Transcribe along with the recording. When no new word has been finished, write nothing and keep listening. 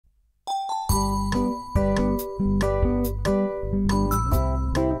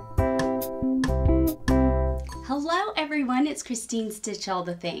everyone, it's Christine Stitch All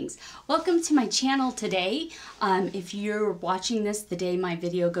the Things. Welcome to my channel today. If you're watching this the day my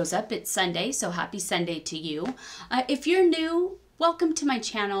video goes up, it's Sunday, so happy Sunday to you. If you're new, welcome to my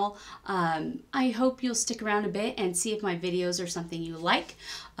channel. I hope you'll stick around a bit and see if my videos are something you like.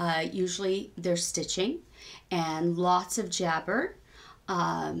 Usually they're stitching and lots of jabber.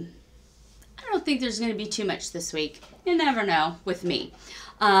 I don't think there's going to be too much this week. You never know with me.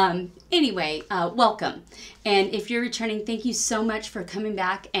 Anyway, welcome. And if you're returning, thank you so much for coming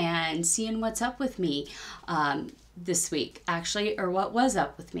back and seeing what's up with me this week, actually, or what was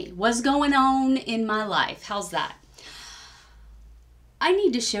up with me. What's going on in my life? How's that? I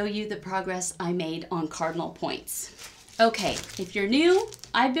need to show you the progress I made on Cardinal Points. Okay, if you're new,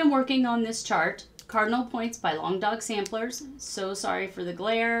 I've been working on this chart, Cardinal Points by Long Dog Samplers. So sorry for the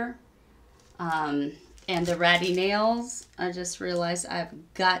glare. And the ratty nails. I just realized I've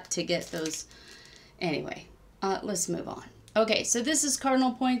got to get those. Anyway, let's move on. Okay, so this is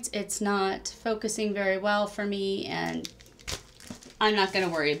Cardinal Points. It's not focusing very well for me, and I'm not going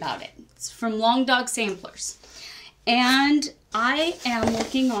to worry about it. It's from Long Dog Samplers. And I am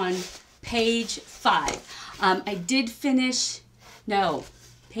working on page 5. I did finish, no,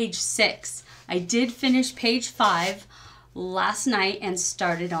 page 6. I did finish page 5 last night and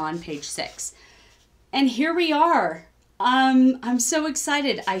started on page 6. And here we are. I'm so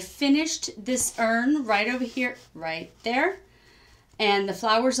excited. I finished this urn right over here, right there, and the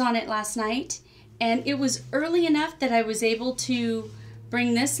flowers on it last night. And it was early enough that I was able to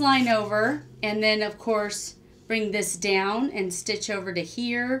bring this line over and then, of course, bring this down and stitch over to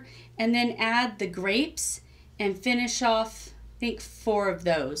here and then add the grapes and finish off, I think, 4 of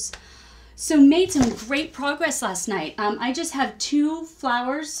those. So made some great progress last night. I just have 2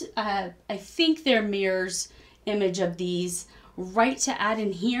 flowers. I think they're mirrors image of these right to add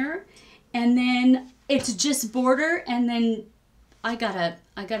in here. And then it's just border, and then I gotta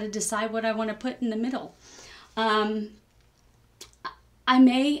decide what I want to put in the middle. I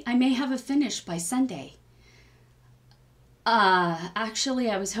may have a finish by Sunday.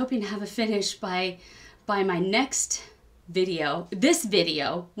 Actually, I was hoping to have a finish by my next video, this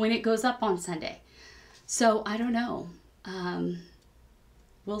video, when it goes up on Sunday. So I don't know.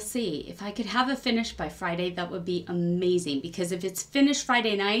 We'll see. If I could have a finish by Friday, that would be amazing, because if it's finished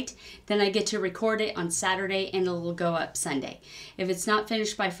Friday night, then I get to record it on Saturday and it'll go up Sunday. If it's not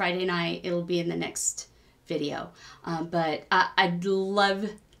finished by Friday night, it'll be in the next video. But I'd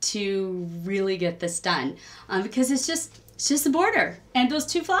love to really get this done because it's just a border and those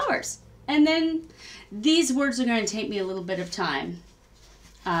 2 flowers. And then these words are going to take me a little bit of time.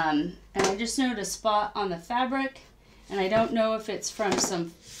 And I just noted a spot on the fabric, and I don't know if it's from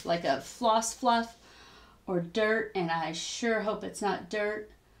some, like a floss fluff or dirt, and I sure hope it's not dirt.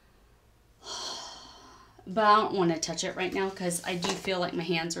 But I don't want to touch it right now because I do feel like my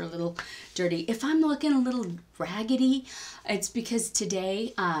hands are a little dirty. If I'm looking a little raggedy, it's because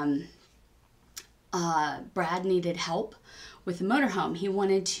today Brad needed help with the motorhome. He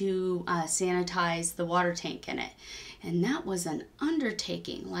wanted to sanitize the water tank in it, and that was an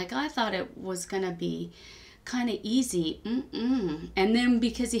undertaking. Like, I thought it was gonna be kind of easy. And then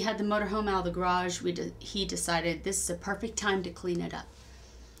because he had the motorhome out of the garage, he decided this is a perfect time to clean it up.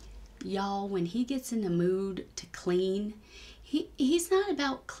 Y'all, when he gets in the mood to clean, he's not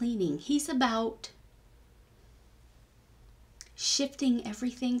about cleaning. He's about shifting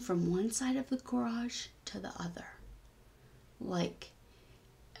everything from one side of the garage to the other. Like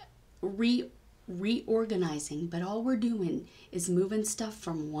reorganizing, but all we're doing is moving stuff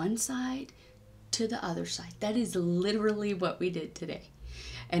from one side to the other side. That is literally what we did today.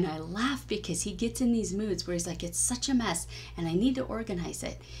 And I laugh because he gets in these moods where he's like, it's such a mess and I need to organize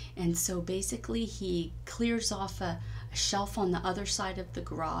it. And so basically he clears off a shelf on the other side of the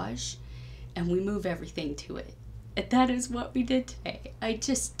garage and we move everything to it. That is what we did today. It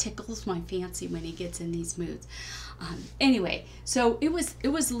just tickles my fancy when he gets in these moods. Anyway, so it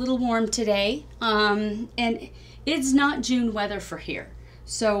was a little warm today, and it's not June weather for here.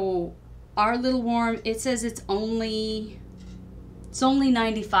 So our little warm, it says it's only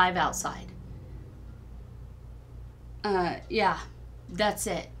 95 outside. Yeah, that's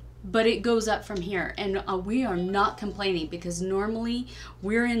it. But it goes up from here, and we are not complaining because normally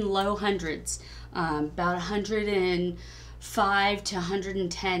we're in low hundreds, about 105 to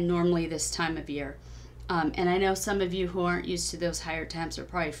 110 normally this time of year. And I know some of you who aren't used to those higher temps are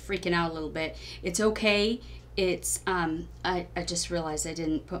probably freaking out a little bit. It's okay. It's I just realized I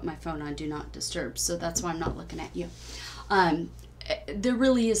didn't put my phone on Do Not Disturb, so that's why I'm not looking at you. There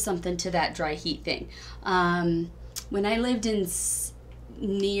really is something to that dry heat thing. When I lived in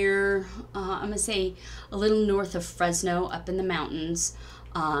near, I'm gonna say a little north of Fresno, up in the mountains.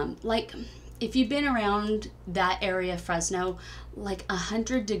 Like if you've been around that area, Fresno, like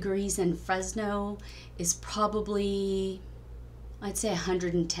 100 degrees in Fresno is probably, I'd say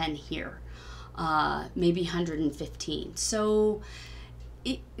 110 here, maybe 115. So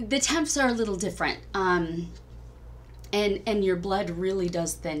the temps are a little different. And your blood really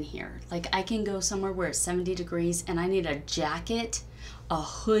does thin here. Like I can go somewhere where it's 70 degrees and I need a jacket, a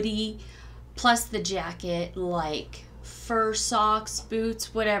hoodie, plus the jacket, like fur socks,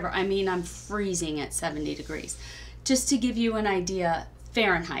 boots, whatever. I mean, I'm freezing at 70 degrees. Just to give you an idea,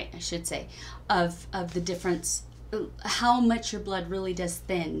 Fahrenheit, I should say, of the difference, how much your blood really does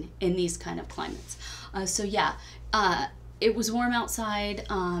thin in these kind of climates. So yeah, it was warm outside,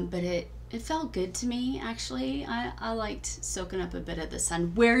 but it felt good to me, actually. I liked soaking up a bit of the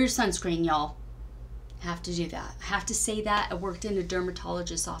sun. Wear your sunscreen, y'all. Have to do that. I have to say that. I worked in a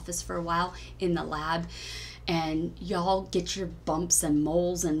dermatologist's office for a while in the lab, and y'all get your bumps and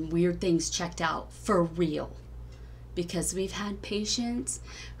moles and weird things checked out for real. Because we've had patients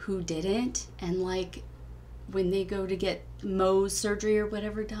who didn't, and like when they go to get Mohs surgery or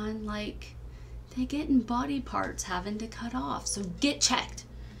whatever done, like they get in body parts having to cut off. So get checked.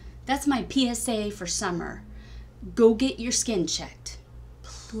 That's my PSA for summer. Go get your skin checked,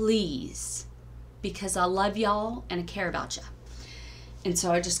 please, because I love y'all and I care about you. And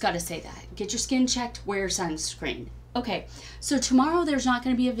so I just got to say that. Get your skin checked, wear sunscreen. Okay, so tomorrow there's not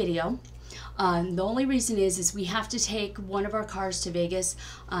going to be a video. The only reason is we have to take one of our cars to Vegas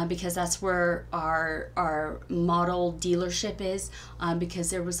because that's where our model dealership is, because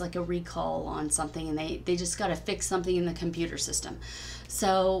there was like a recall on something and they just got to fix something in the computer system.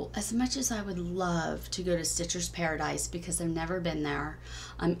 So as much as I would love to go to Stitcher's Paradise because I've never been there,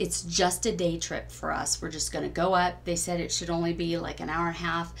 it's just a day trip for us. We're just going to go up. They said it should only be like an hour and a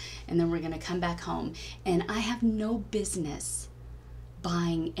half, and then we're going to come back home. And I have no business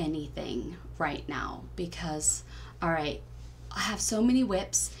buying anything right now because, all right, I have so many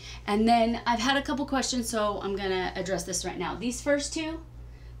whips. And then I've had a couple questions, so I'm gonna address this right now. These first two,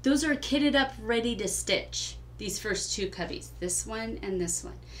 those are kitted up, ready to stitch. These first two cubbies, this one and this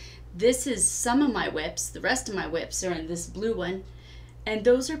one. This is some of my whips. The rest of my whips are in this blue one, and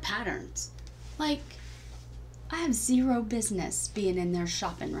those are patterns. Like, I have zero business being in there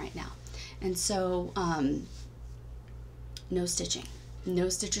shopping right now. And so, no stitching. No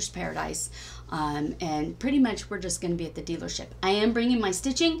Stitcher's Paradise, and pretty much we're just going to be at the dealership. I am bringing my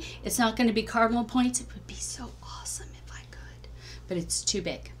stitching. It's not going to be Cardinal Points. It would be so awesome if I could, but it's too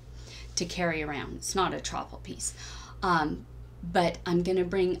big to carry around. It's not a travel piece, but I'm going to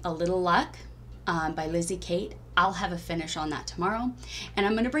bring A Little Luck by Lizzie Kate. I'll have a finish on that tomorrow, and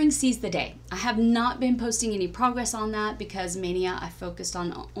I'm going to bring Seize the Day. I have not been posting any progress on that because Mania, I focused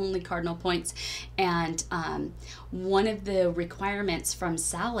on only Cardinal Points, and one of the requirements from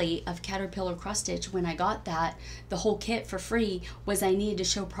Sally of Caterpillar Cross Stitch when I got that, the whole kit for free, was I needed to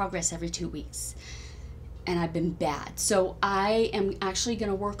show progress every 2 weeks, and I've been bad. So I am actually going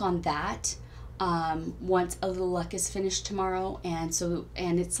to work on that once A Little Luck is finished tomorrow, and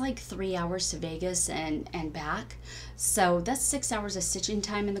it's like 3 hours to Vegas and back, so that's 6 hours of stitching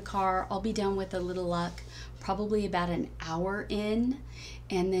time in the car. I'll be done with A Little Luck probably about an hour in,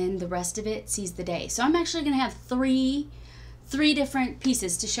 and then the rest of it Seize the Day. So I'm actually going to have three different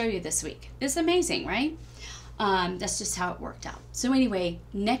pieces to show you this week. It's amazing, right? That's just how it worked out. So anyway,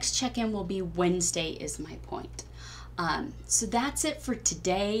 next check-in will be Wednesday is my point. So that's it for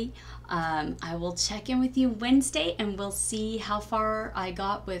today. I will check in with you Wednesday and we'll see how far I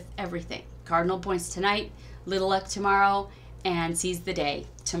got with everything. Cardinal Points tonight, Little Luck tomorrow, and Seize the Day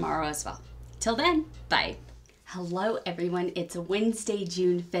tomorrow as well. Till then, bye. Hello everyone, it's Wednesday,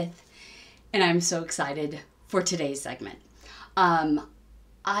 June 5th, and I'm so excited for today's segment.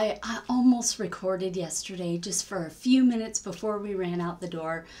 I almost recorded yesterday just for a few minutes before we ran out the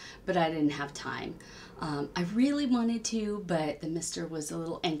door, but I didn't have time. I really wanted to, but the mister was a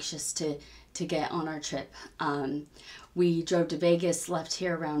little anxious to get on our trip. We drove to Vegas, left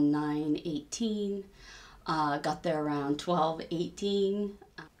here around 9:18, got there around 12:18.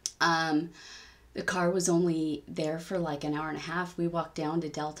 The car was only there for like an hour and a half. We walked down to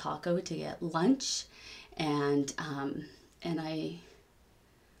Del Taco to get lunch, and I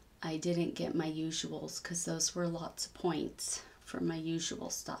didn't get my usuals because those were lots of points for my usual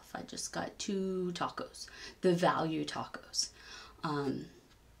stuff. I just got 2 tacos, the value tacos,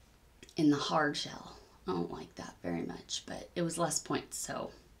 in the hard shell. I don't like that very much, but it was less points,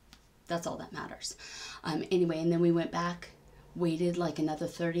 so that's all that matters. Anyway, and then we went back, waited like another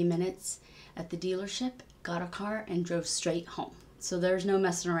 30 minutes at the dealership, got a car, and drove straight home. So there's no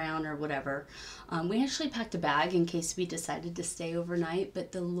messing around or whatever. We actually packed a bag in case we decided to stay overnight,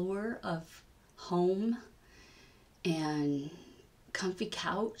 but the lure of home and comfy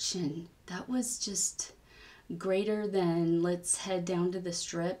couch, and that was just greater than let's head down to the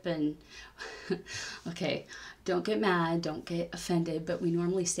strip and okay, don't get mad, don't get offended, but we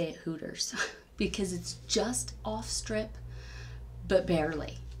normally stay at Hooters because it's just off strip, but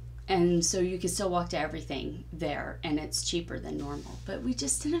barely. And so you can still walk to everything there, and it's cheaper than normal. But we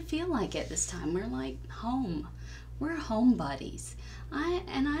just didn't feel like it this time. We're like home. We're home buddies. I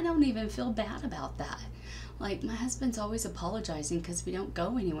don't even feel bad about that. Like, my husband's always apologizing because we don't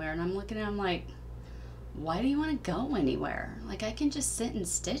go anywhere, and I'm looking at him like, why do you want to go anywhere? Like, I can just sit and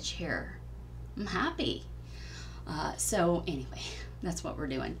stitch here. I'm happy. So anyway, that's what we're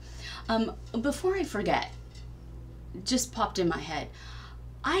doing. Before I forget, just popped in my head,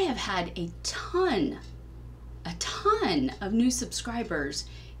 I have had a ton of new subscribers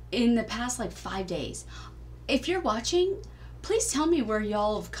in the past like 5 days. If you're watching, please tell me where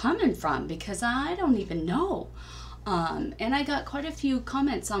y'all have coming from, because I don't even know. And I got quite a few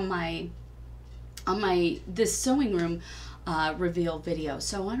comments on this sewing room reveal video.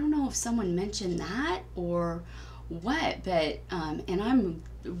 So I don't know if someone mentioned that or what, but and I'm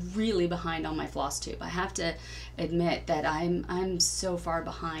really behind on my Flosstube. I have to admit that I'm so far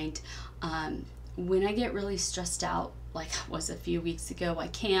behind. When I get really stressed out, like I was a few weeks ago, I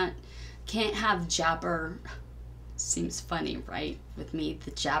can't have jabber. Seems funny, right? With me,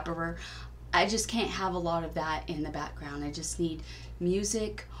 the jabberer. I just can't have a lot of that in the background. I just need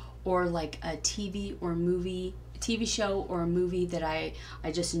music, or like a TV show or a movie that I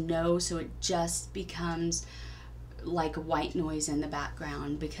just know, so it just becomes like white noise in the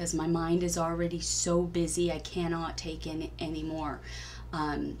background, because my mind is already so busy I cannot take in anymore.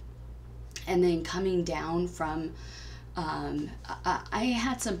 And then coming down from I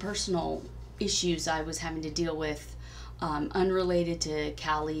had some personal issues I was having to deal with, unrelated to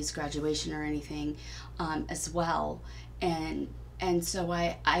Callie's graduation or anything, as well, and so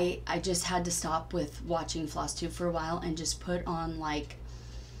I just had to stop with watching Flosstube for a while and just put on like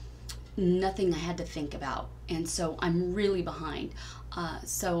nothing I had to think about. And so I'm really behind.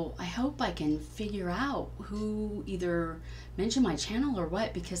 So I hope I can figure out who either mentioned my channel or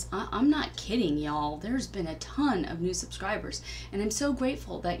what, because I'm not kidding, y'all. There's been a ton of new subscribers, and I'm so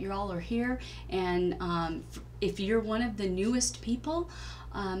grateful that you all are here. And if you're one of the newest people,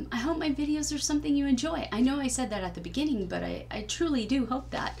 I hope my videos are something you enjoy. I know I said that at the beginning, but I truly do hope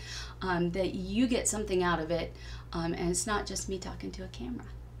that that you get something out of it, and it's not just me talking to a camera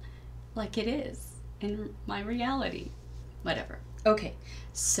like it is in my reality. Whatever. Okay,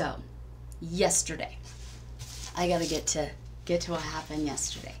 so yesterday, I gotta get to what happened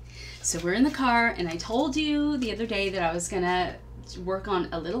yesterday. So we're in the car, and I told you the other day that I was gonna work on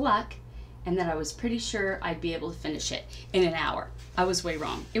a little luck, and that I was pretty sure I'd be able to finish it in an hour. I was way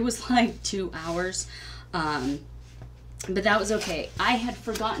wrong. It was like 2 hours, but that was okay. I had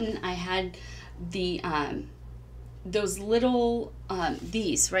forgotten I had the those little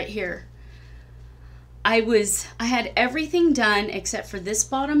these right here. I had everything done except for this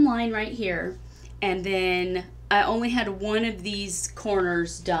bottom line right here, and then I only had one of these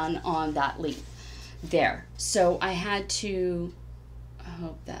corners done on that leaf there. So I had to, I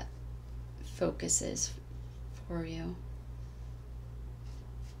hope that focuses for you.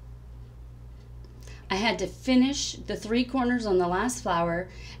 I had to finish the 3 corners on the last flower,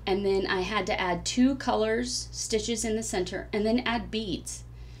 and then I had to add 2 colors, stitches in the center, and then add beads.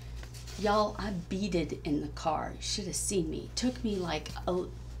 Y'all, I beaded in the car. You should have seen me. It took me like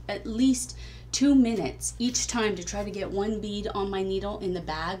at least 2 minutes each time to try to get one bead on my needle in the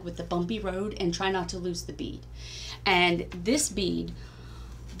bag with the bumpy road and try not to lose the bead. And this bead,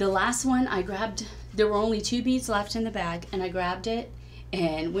 the last one I grabbed, there were only 2 beads left in the bag, and I grabbed it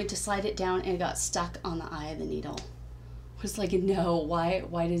and went to slide it down, and it got stuck on the eye of the needle. I was like, no,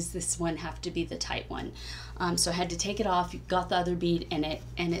 why does this one have to be the tight one? So I had to take it off, got the other bead in it,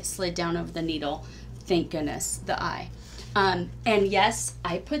 and it slid down over the needle. Thank goodness, the eye. And yes,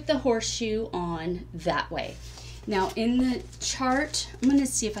 I put the horseshoe on that way. Now in the chart, I'm gonna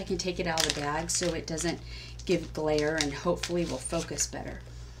see if I can take it out of the bag so it doesn't give glare, and hopefully will focus better.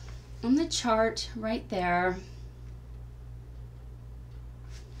 On the chart right there,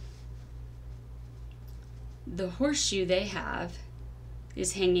 the horseshoe they have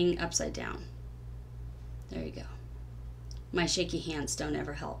is hanging upside down. There you go. My shaky hands don't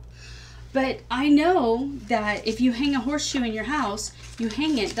ever help. But I know that if you hang a horseshoe in your house, you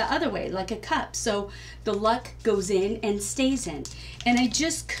hang it the other way, like a cup. So the luck goes in and stays in. And I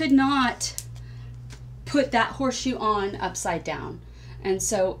just could not put that horseshoe on upside down. And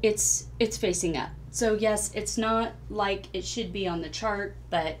so it's facing up. So yes, it's not like it should be on the chart,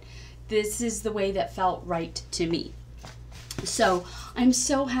 but this is the way that felt right to me. So I'm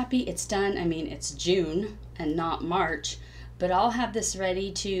so happy it's done. I mean, it's June and not March, but I'll have this ready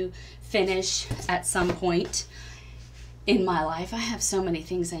to finish at some point in my life. I have so many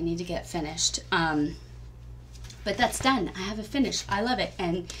things I need to get finished. But that's done. I have it finished. I love it.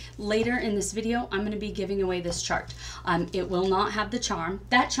 And later in this video, I'm going to be giving away this chart. It will not have the charm.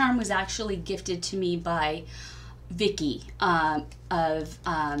 That charm was actually gifted to me by Vicky of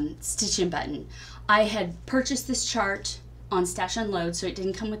Stitch and Button. I had purchased this chart on Stash Unload, so it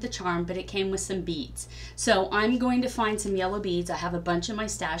didn't come with the charm, but it came with some beads. So I'm going to find some yellow beads. I have a bunch in my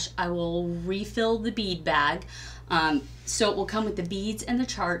stash. I will refill the bead bag. So it will come with the beads and the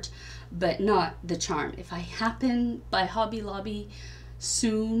chart, but not the charm. If I happen by Hobby Lobby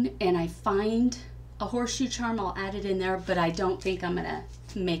soon and I find a horseshoe charm, I'll add it in there, but I don't think I'm gonna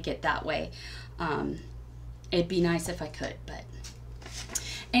make it that way. It'd be nice if I could, but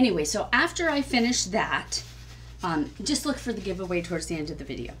anyway, so after I finish that, just look for the giveaway towards the end of the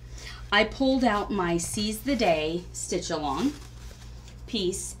video. I pulled out my Seize the Day Stitch Along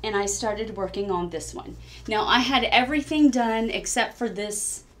piece and I started working on this one. Now I had everything done except for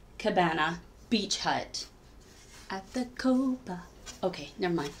this cabana beach hut at the Copa. Okay,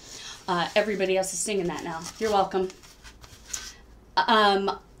 never mind. Everybody else is singing that now. You're welcome.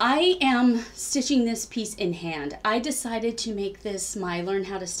 I am stitching this piece in hand. I decided to make this my Learn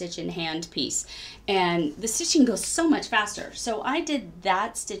How to Stitch in Hand piece, and the stitching goes so much faster. So I did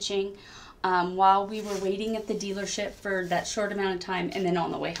that stitching while we were waiting at the dealership for that short amount of time, and then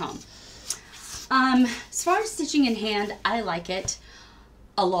on the way home. As far as stitching in hand, I like it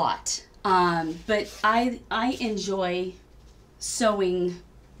a lot, but I enjoy sewing,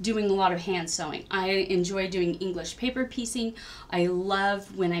 doing a lot of hand sewing. I enjoy doing English paper piecing. I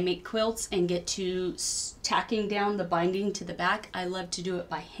love when I make quilts and get to tacking down the binding to the back. I love to do it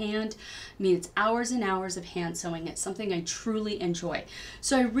by hand. I mean, it's hours and hours of hand sewing. It's something I truly enjoy.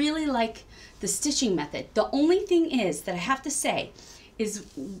 So I really like the stitching method. The only thing is that I have to say is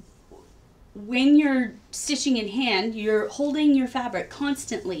when you're stitching in hand, you're holding your fabric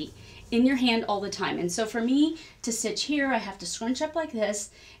constantly in your hand all the time. And so for me to stitch here, I have to scrunch up like this,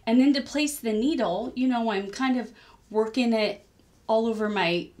 and then to place the needle, you know, I'm kind of working it all over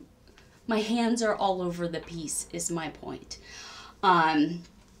my hands are all over the piece is my point.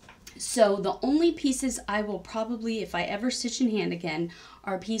 So the only pieces I will probably, if I ever stitch in hand again,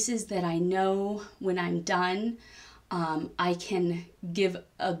 are pieces that I know when I'm done, I can give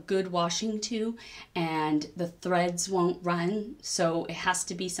a good washing to and the threads won't run. So it has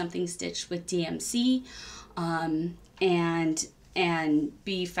to be something stitched with DMC and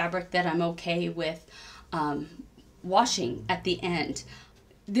be fabric that I'm okay with washing at the end.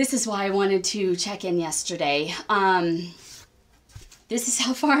 This is why I wanted to check in yesterday. This is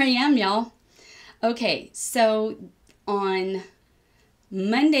how far I am, y'all. Okay, so on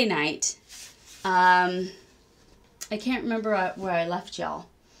Monday night, I can't remember where I left y'all,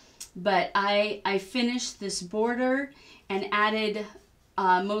 but I finished this border and added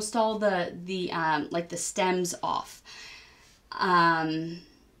most all the like the stems off.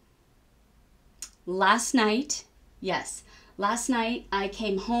 Last night, yes, last night I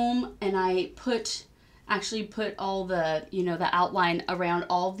came home and I actually put all the, you know, the outline around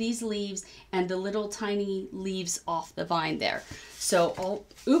all these leaves and the little tiny leaves off the vine there. So all,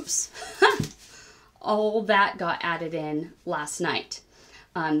 oops. All that got added in last night.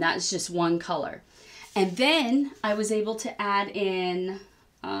 That's just one color. And then I was able to add in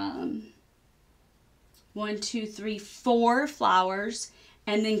 1, 2, 3, 4 flowers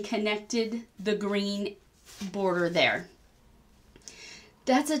and then connected the green border there.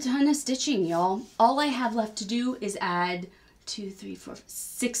 That's a ton of stitching, y'all. All I have left to do is add 2, 3, 4,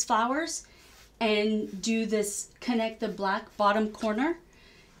 6 flowers and do this, connect the black bottom corner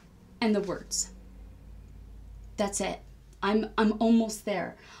and the words. That's it. I'm almost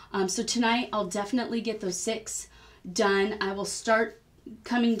there. So tonight I'll definitely get those 6 done. I will start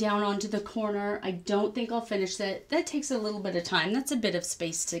coming down onto the corner. I don't think I'll finish that. That takes a little bit of time. That's a bit of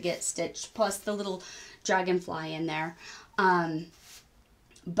space to get stitched, plus the little dragonfly in there.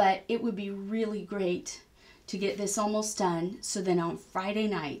 But it would be really great to get this almost done. So then on Friday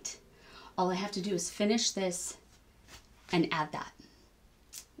night, all I have to do is finish this and add that.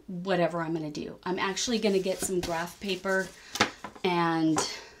 Whatever I'm going to do. I'm actually going to get some graph paper and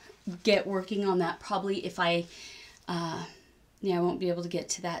get working on that. Probably if I, yeah, I won't be able to get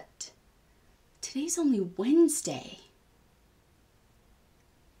to that. Today's only Wednesday.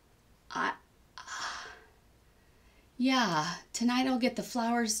 yeah, tonight I'll get the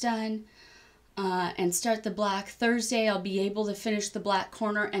flowers done and start the black. Thursday I'll be able to finish the black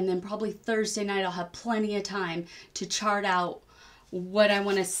corner, and then probably Thursday night I'll have plenty of time to chart out what I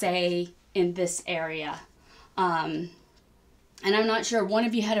want to say in this area. And I'm not sure, one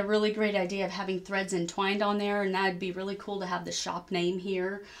of you had a really great idea of having threads entwined on there, and that'd be really cool to have the shop name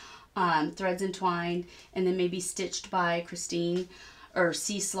here, threads entwined, and then maybe stitched by Christine or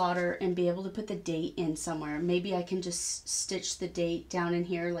C. Slaughter, and be able to put the date in somewhere. Maybe I can just stitch the date down in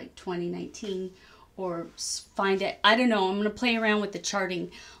here like 2019, or find it. I don't know. I'm going to play around with the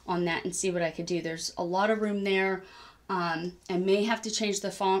charting on that and see what I could do. There's a lot of room there. I may have to change the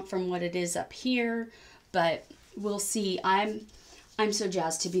font from what it is up here, but we'll see. I'm so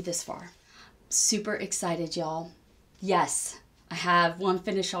jazzed to be this far. Super excited, y'all. Yes, I have one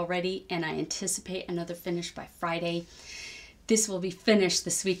finish already, and I anticipate another finish by Friday. This will be finished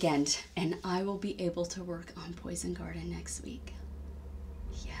this weekend, and I will be able to work on Poison Garden next week.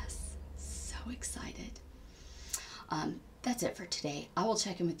 Yes, so excited. That's it for today. I will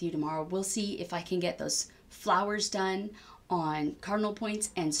check in with you tomorrow. We'll see if I can get those flowers done on Cardinal Points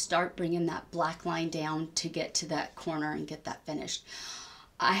and start bringing that black line down to get to that corner and get that finished.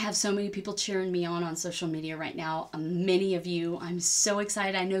 I have so many people cheering me on social media right now. Many of you, I'm so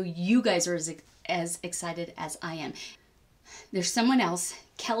excited. I know you guys are as excited as I am. There's someone else,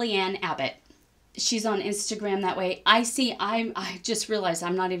 Kellyanne Abbott. She's on Instagram that way. I just realized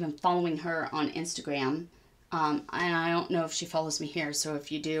I'm not even following her on Instagram. And I don't know if she follows me here. So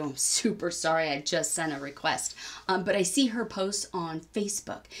if you do, I'm super sorry. I just sent a request. But I see her posts on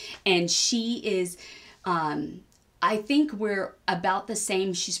Facebook. And she is, I think we're about the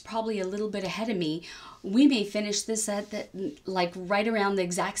same. She's probably a little bit ahead of me. We may finish this at like right around the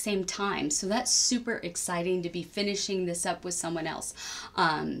exact same time. So that's super exciting to be finishing this up with someone else.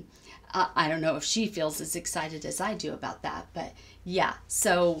 I don't know if she feels as excited as I do about that, but yeah.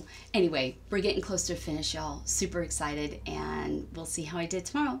 So anyway, we're getting close to finish, y'all. Super excited, and we'll see how I did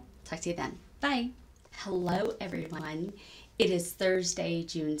tomorrow. Talk to you then. Bye. Hello, everyone. It is Thursday,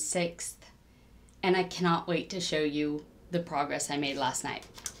 June 6th, and I cannot wait to show you the progress I made last night.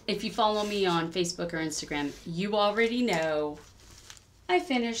 If you follow me on Facebook or Instagram, you already know I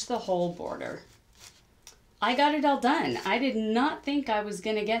finished the whole border. I got it all done. I did not think I was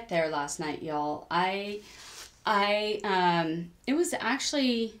gonna get there last night, y'all. It was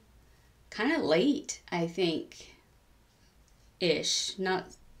actually kind of late, I think, ish. Not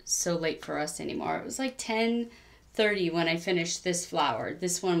so late for us anymore. It was like 10:30 when I finished this flower.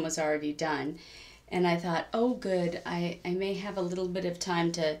 This one was already done. And I thought, oh good, I may have a little bit of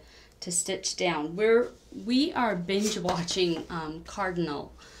time to stitch down. We are binge watching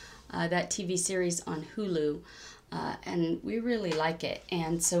Cardinal, that TV series on Hulu, and we really like it.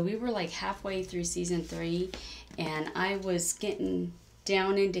 And so we were like halfway through season 3, and I was getting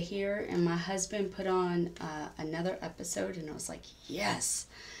down into here, and my husband put on another episode, and I was like, yes.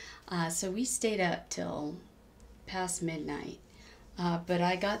 So we stayed up till past midnight. But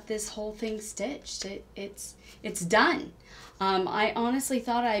I got this whole thing stitched. It's done. I honestly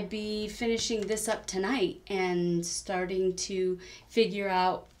thought I'd be finishing this up tonight and starting to figure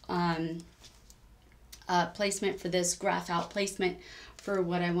out placement for this, graph out placement for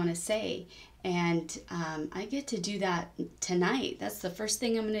what I want to say. And I get to do that tonight. That's the first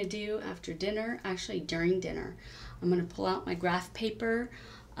thing I'm going to do after dinner, actually during dinner. I'm going to pull out my graph paper,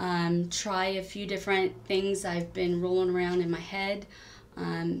 try a few different things I've been rolling around in my head,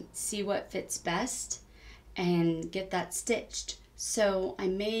 see what fits best, and get that stitched. So I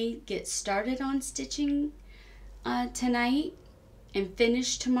may get started on stitching tonight and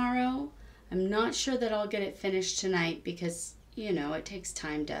finish tomorrow. I'm not sure that I'll get it finished tonight because, you know, it takes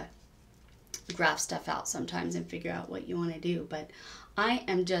time to graph stuff out sometimes and figure out what you want to do. But I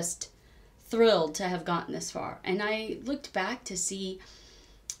am just thrilled to have gotten this far. And I looked back to see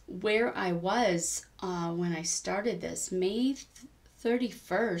where I was when I started this. May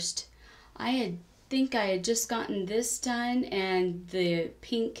 31st, I think I had just gotten this done and the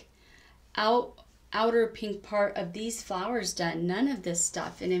pink outer pink part of these flowers done. None of this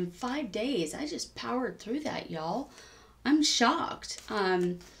stuff. And in 5 days, I just powered through that, y'all. I'm shocked.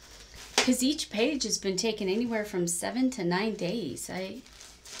 Because each page has been taken anywhere from 7 to 9 days.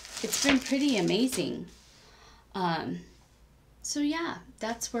 It's been pretty amazing. So yeah,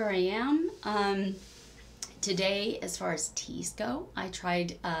 that's where I am. Today, as far as teas go, I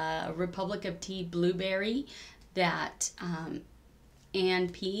tried Republic of Tea Blueberry that Ann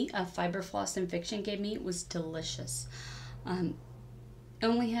P. of Fiber Floss and Fiction gave me. It was delicious. I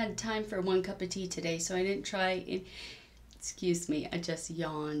only had time for 1 cup of tea today, so I didn't try. Excuse me, I just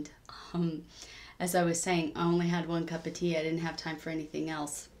yawned. as I was saying, I only had 1 cup of tea. I didn't have time for anything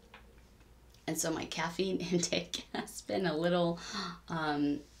else. And so my caffeine intake has been a little,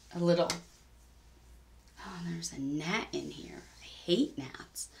 oh, there's a gnat in here. I hate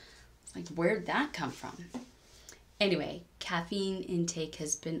gnats. It's like, where'd that come from? Anyway, caffeine intake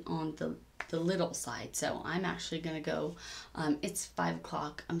has been on the little side. So I'm actually going to go, it's 5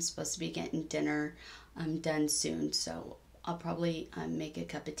 o'clock. I'm supposed to be getting dinner done soon. So I'll probably make a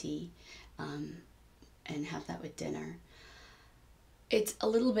cup of tea and have that with dinner. It's a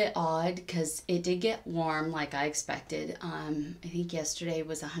little bit odd because it did get warm like I expected. I think yesterday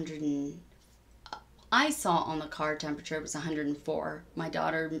was 100 and I saw on the car temperature it was 104. My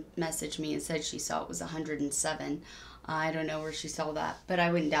daughter messaged me and said she saw it was 107. I don't know where she saw that, but I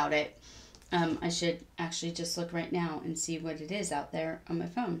wouldn't doubt it. I should actually just look right now and see what it is out there on my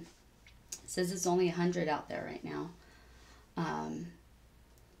phone. It says it's only 100 out there right now.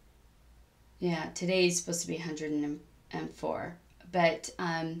 Yeah, today's supposed to be 104. But,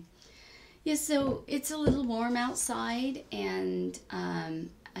 yeah, so it's a little warm outside, and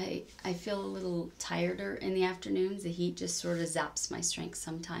I feel a little tireder in the afternoons. The heat just sort of zaps my strength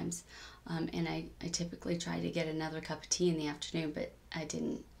sometimes. And I typically try to get another cup of tea in the afternoon, but I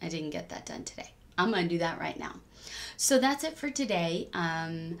didn't get that done today. I'm going to do that right now. So that's it for today.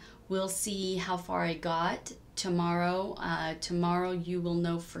 We'll see how far I got tomorrow. Tomorrow you will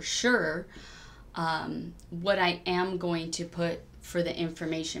know for sure what I am going to put for the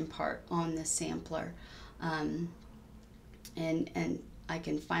information part on the sampler. And I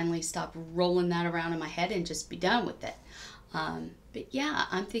can finally stop rolling that around in my head and just be done with it. But yeah,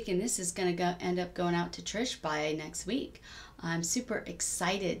 I'm thinking this is going to end up going out to Trish by next week. I'm super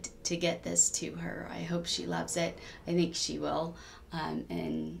excited to get this to her. I hope she loves it. I think she will.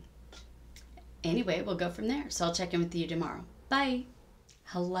 And anyway, we'll go from there. So I'll check in with you tomorrow. Bye.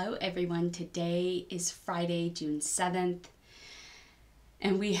 Hello, everyone. Today is Friday, June 7th.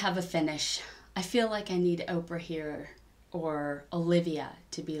 And we have a finish. I feel like I need Oprah here or Olivia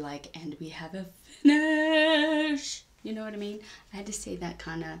to be like, and we have a finish. You know what I mean? I had to say that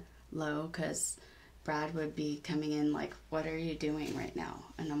kind of low because Brad would be coming in like, what are you doing right now?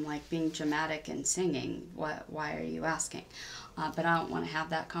 And I'm like being dramatic and singing. Why are you asking? But I don't want to have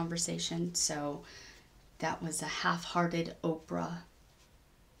that conversation. So that was a half-hearted Oprah.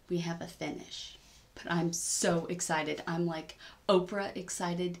 We have a finish. But I'm so excited. I'm like Oprah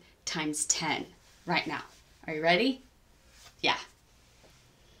excited times 10 right now. Are you ready? Yeah.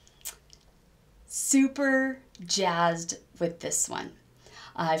 Super jazzed with this one.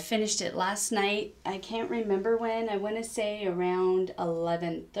 I finished it last night. I can't remember when. I want to say around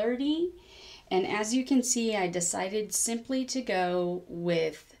 11:30. And as you can see, I decided simply to go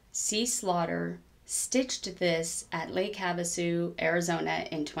with Sea Slaughter stitched this at Lake Havasu, Arizona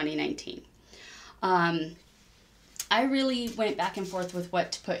in 2019. I really went back and forth with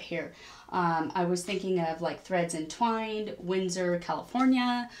what to put here. I was thinking of like Threads Entwined, Windsor,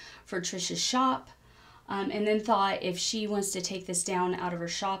 California for Trisha's shop. And then thought if she wants to take this down out of her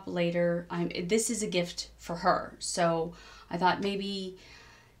shop later, this is a gift for her. So I thought maybe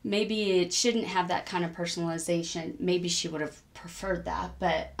it shouldn't have that kind of personalization. Maybe she would have preferred that.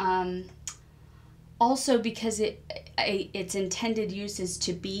 But also because its intended use is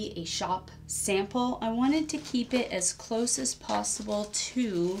to be a shop sample, I wanted to keep it as close as possible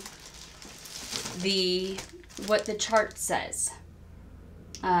to what the chart says.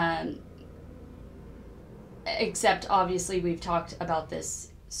 Except obviously we've talked about this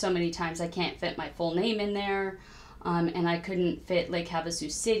so many times. I can't fit my full name in there, and I couldn't fit Lake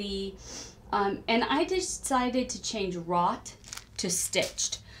Havasu City, and I decided to change wrought to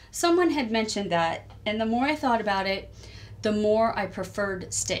stitched. Someone had mentioned that, and the more I thought about it, the more I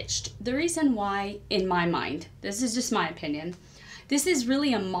preferred stitched. The reason why, in my mind, this is just my opinion, this is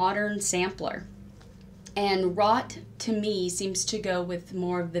really a modern sampler. And wrought, to me, seems to go with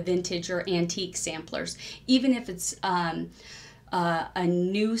more of the vintage or antique samplers. Even if it's a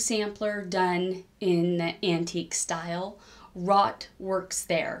new sampler done in the antique style, wrought works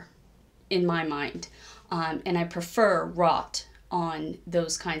there, in my mind. And I prefer wrought on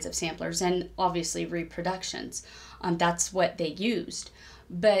those kinds of samplers, and obviously reproductions. That's what they used.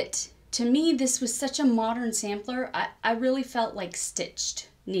 But to me, this was such a modern sampler, I really felt like stitched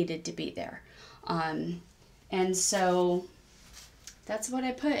needed to be there. And so that's what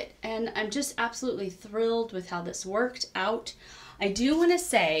I put. And I'm just absolutely thrilled with how this worked out. I do want to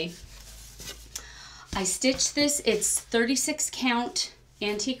say, I stitched this, it's 36 count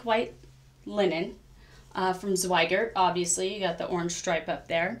antique white linen from Zweigart. Obviously, you got the orange stripe up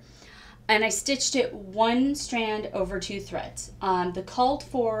there. and I stitched it 1 strand over 2 threads. The called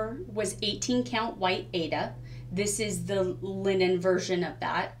for was 18 count white Aida. This is the linen version of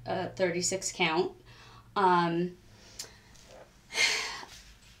that, 36 count. The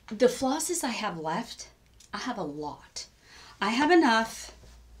flosses I have left, I have a lot. I have enough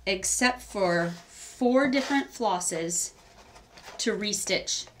except for 4 different flosses to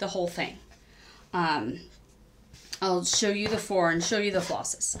restitch the whole thing. I'll show you the 4 and show you the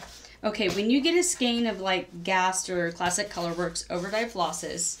flosses. Okay, when you get a skein of like GAST or Classic Colorworks Overdye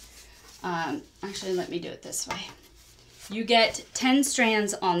flosses, actually let me do it this way. You get 10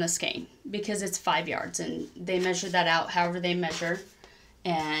 strands on the skein because it's 5 yards and they measure that out however they measure,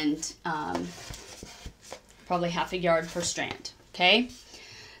 and probably half a yard per strand, okay?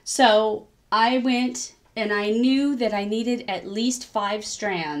 So I went and I knew that I needed at least 5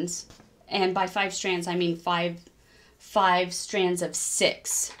 strands, and by 5 strands I mean five strands of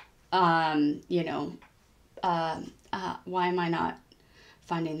 6. You know, why am I not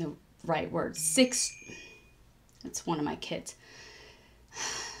finding the right word? 6, that's one of my kids.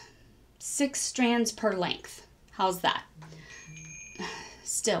 6 strands per length. How's that?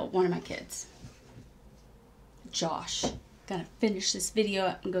 Still, one of my kids. Josh. Gonna finish this video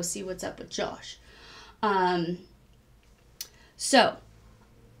up and go see what's up with Josh. So,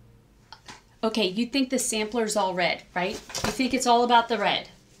 okay, you think the sampler's all red, right? You think it's all about the red.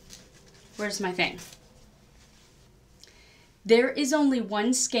 Where's my thing? There is only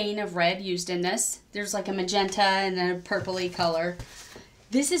 1 skein of red used in this. There's like a magenta and then a purpley color.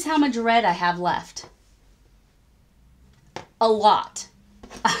 This is how much red I have left. A lot.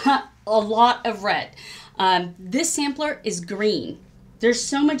 A lot of red. This sampler is green. There's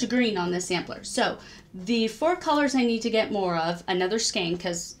so much green on this sampler. So the 4 colors I need to get more of, another skein,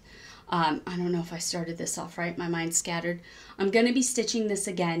 because I don't know if I started this off right. My mind's scattered. I'm going to be stitching this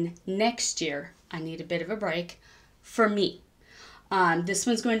again next year. I need a bit of a break for me. This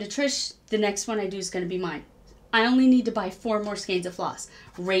one's going to Trish. The next one I do is going to be mine. I only need to buy 4 more skeins of floss.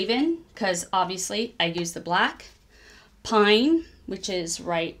 Raven, because obviously I use the black. Pine, which is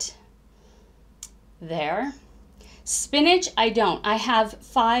right there. Spinach, I don't. I have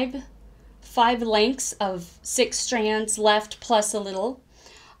 5 lengths of 6 strands left plus a little.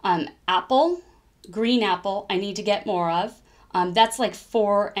 Apple, green apple, I need to get more of. That's like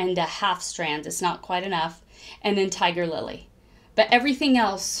 4.5 strands. It's not quite enough. And then tiger lily. But everything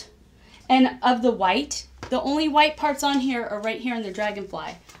else, and of the white, the only white parts on here are right here in the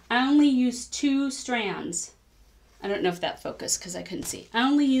dragonfly. I only used 2 strands. I don't know if that focused because I couldn't see. I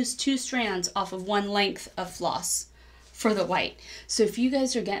only used 2 strands off of 1 length of floss for the white. So if you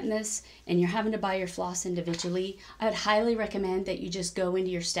guys are getting this and you're having to buy your floss individually, I would highly recommend that you just go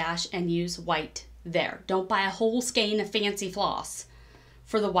into your stash and use white there. Don't buy a whole skein of fancy floss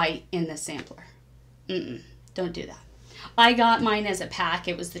for the white in the sampler. Don't do that. I got mine as a pack.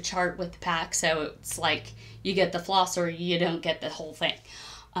 It was the chart with the pack, so it's like you get the floss or you don't get the whole thing.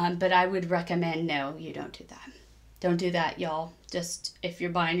 But I would recommend, no, you don't do that. Don't do that, y'all. Just, if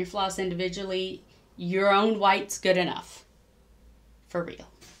you're buying your floss individually, your own white's good enough. For real.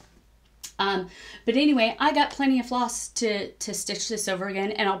 But anyway, I got plenty of floss to stitch this over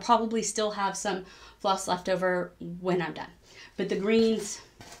again, and I'll probably still have some floss left over when I'm done. But the greens,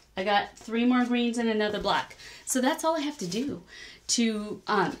 I got 3 more greens and another black. So that's all I have to do to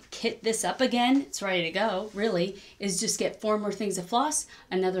kit this up again. It's ready to go, really, is just get 4 more things of floss,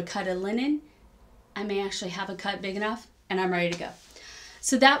 another cut of linen. I may actually have a cut big enough, and I'm ready to go.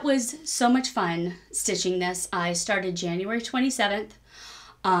 So that was so much fun stitching this. I started January 27th.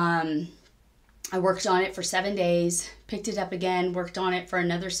 I worked on it for 7 days, picked it up again, worked on it for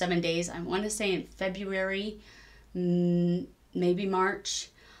another 7 days. I want to say in February, maybe March,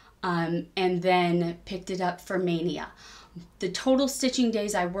 and then picked it up for Mania. The total stitching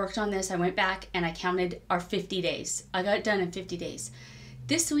days I worked on this, I went back and I counted, are 50 days. I got it done in 50 days.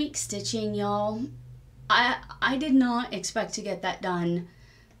 This week stitching, y'all, I did not expect to get that done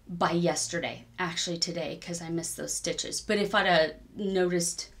by yesterday, actually today, because I missed those stitches. But if I'd have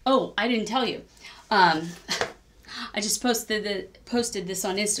noticed, oh, I didn't tell you. I just posted this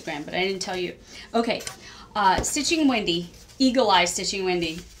on Instagram, but I didn't tell you. Okay, Stitching Wendy, Eagle Eye Stitching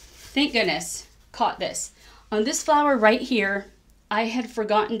Wendy, thank goodness, caught this. On this flower right here, I had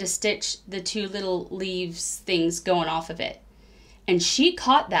forgotten to stitch the 2 little leaves things going off of it. And she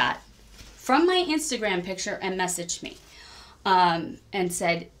caught that from my Instagram picture and messaged me and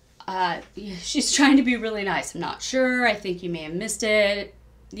said, she's trying to be really nice. I'm not sure. I think you may have missed it.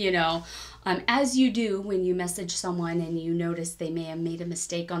 You know, as you do when you message someone and you notice they may have made a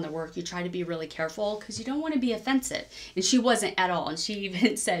mistake on the work, you try to be really careful because you don't want to be offensive. And she wasn't at all. And she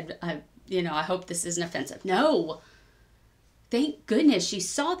even said, you know, I hope this isn't offensive. No. Thank goodness she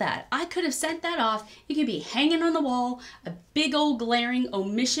saw that. I could have sent that off. It could be hanging on the wall, a big old glaring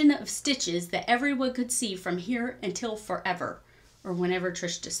omission of stitches that everyone could see from here until forever, or whenever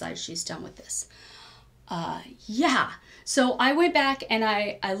Trish decides she's done with this. Yeah, so I went back and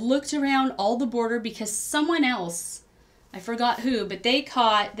I looked around all the border because someone else, I forgot who, but they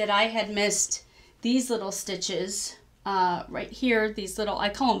caught that I had missed these little stitches right here, these little, I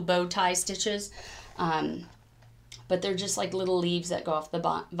call them bow tie stitches. But they're just like little leaves that go off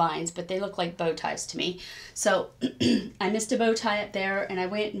the vines, but they look like bow ties to me. So I missed a bow tie up there, and I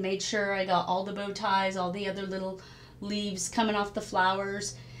went and made sure I got all the bow ties, all the other little leaves coming off the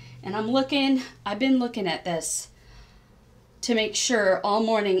flowers. And I've been looking at this to make sure all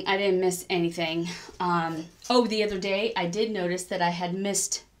morning I didn't miss anything. Oh, the other day I did notice that I had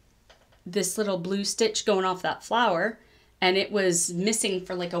missed this little blue stitch going off that flower, and it was missing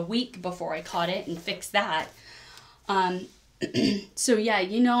for like a week before I caught it and fixed that. So yeah,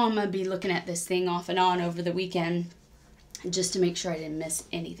 you know, I'm going to be looking at this thing off and on over the weekend just to make sure I didn't miss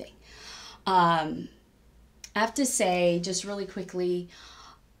anything. I have to say, just really quickly,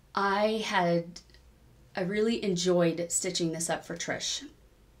 I really enjoyed stitching this up for Trish.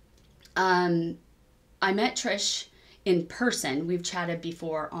 I met Trish in person. We've chatted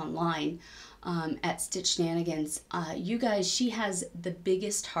before online, at Stitch Shenanigans. You guys, she has the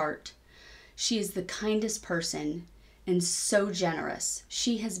biggest heart. She is the kindest person and so generous.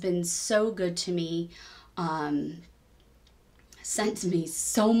 She has been so good to me, sent me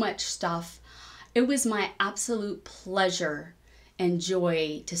so much stuff. It was my absolute pleasure and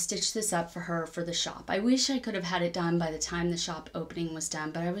joy to stitch this up for her for the shop. I wish I could have had it done by the time the shop opening was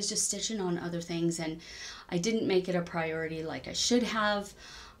done, but I was just stitching on other things and I didn't make it a priority like I should have.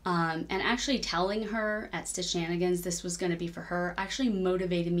 And actually telling her at Stitch Shenanigans this was going to be for her actually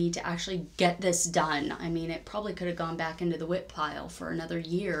motivated me to actually get this done. I mean, it probably could have gone back into the whip pile for another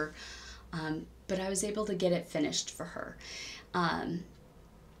year, but I was able to get it finished for her.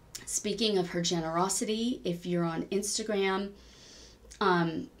 Speaking of her generosity, if you're on Instagram,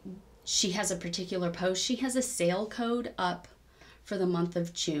 she has a particular post. She has a sale code up for the month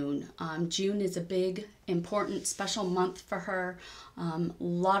of June. June is a big, important, special month for her. A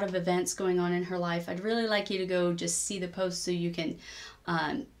lot of events going on in her life. I'd really like you to go just see the post so you can,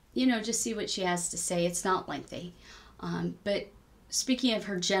 you know, just see what she has to say. It's not lengthy. But speaking of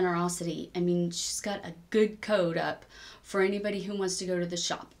her generosity, I mean, she's got a good code up for anybody who wants to go to the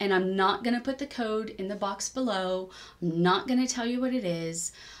shop. And I'm not going to put the code in the box below. I'm not going to tell you what it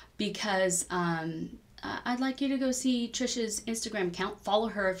is because I'd like you to go see Trish's Instagram account. Follow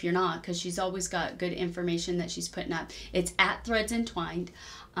her if you're not, because she's always got good information that she's putting up. It's at Threads Entwined.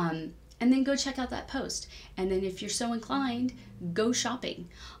 And then go check out that post. And then if you're so inclined, go shopping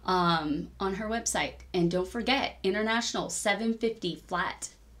on her website. And don't forget, international, $7.50 flat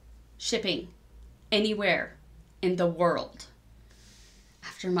shipping anywhere in the world.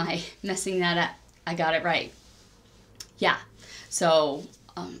 After my messing that up, I got it right. Yeah. So,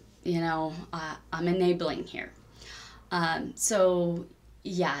 you know, I'm enabling here. So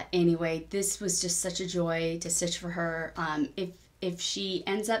yeah, anyway, this was just such a joy to stitch for her. If she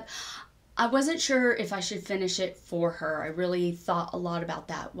ends up, I wasn't sure if I should finish it for her. I really thought a lot about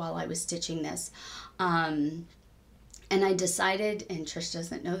that while I was stitching this. And I decided, and Trish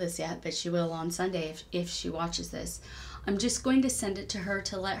doesn't know this yet, but she will on Sunday if she watches this, I'm just going to send it to her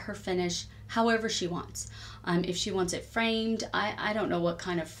to let her finish however she wants. If she wants it framed, I don't know what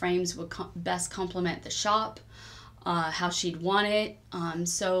kind of frames would best complement the shop, how she'd want it.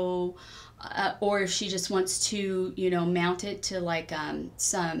 Or if she just wants to, you know, mount it to like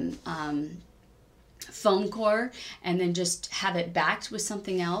some foam core and then just have it backed with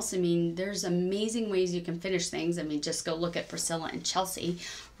something else. I mean, there's amazing ways you can finish things. I mean, just go look at Priscilla and Chelsea,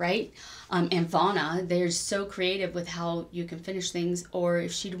 right? And Vonna, they're so creative with how you can finish things. Or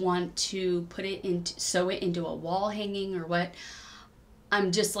if she'd want to put it into, sew it into a wall hanging or what,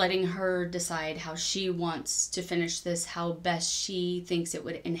 I'm just letting her decide how she wants to finish this, how best she thinks it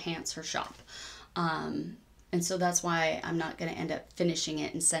would enhance her shop. And so that's why I'm not going to end up finishing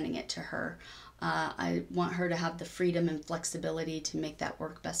it and sending it to her. I want her to have the freedom and flexibility to make that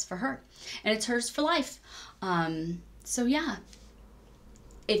work best for her. And it's hers for life. So yeah,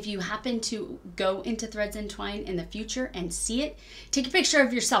 if you happen to go into Threads Entwined in the future and see it, take a picture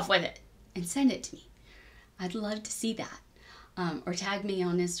of yourself with it and send it to me. I'd love to see that. Or tag me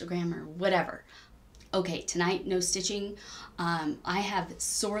on Instagram or whatever. Okay, tonight, no stitching. I have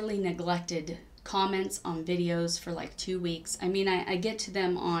sorely neglected comments on videos for like 2 weeks. I mean, I get to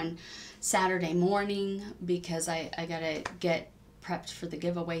them on Saturday morning because I gotta get prepped for the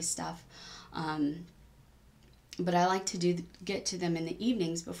giveaway stuff. But I like to get to them in the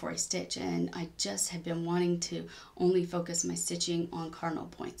evenings before I stitch, and I just have been wanting to only focus my stitching on Cardinal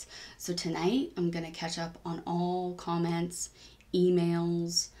Points. So tonight I'm going to catch up on all comments,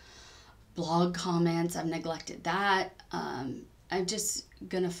 emails, blog comments. I've neglected that. I'm just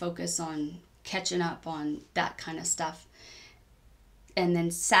going to focus on catching up on that kind of stuff. And then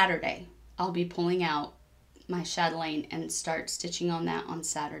Saturday I'll be pulling out my chatelaine and start stitching on that on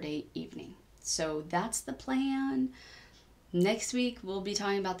Saturday evening. So that's the plan. Next week we'll be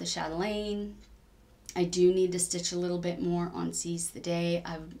talking about the chatelaine. I do need to stitch a little bit more on Seize the Day.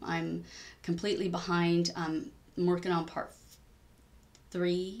 I'm completely behind. I'm working on part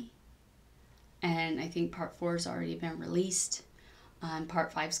 3, and I think part 4 has already been released.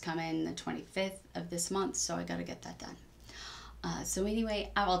 Part 5's coming the 25th of this month, so I got to get that done. So anyway,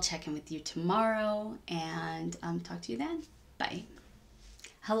 I will check in with you tomorrow, and talk to you then. Bye.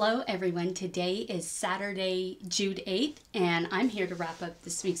 Hello everyone, today is Saturday, June 8th, and I'm here to wrap up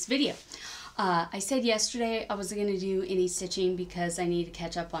this week's video. I said yesterday I wasn't going to do any stitching because I need to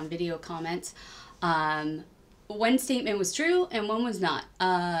catch up on video comments. One statement was true and one was not.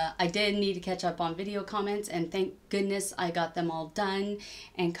 I did need to catch up on video comments, and thank goodness I got them all done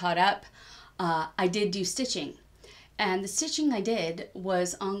and caught up. I did do stitching, and the stitching I did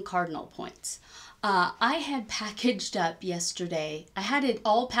was on Cardinal Points. I had packaged up yesterday. I had it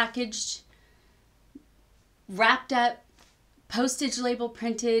all packaged, wrapped up, postage label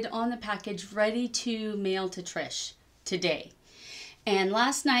printed on the package, ready to mail to Trish today. And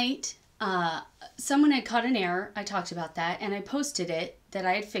last night, someone had caught an error. I talked about that, and I posted it, that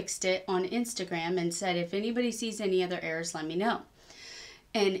I had fixed it on Instagram, and said, if anybody sees any other errors, let me know.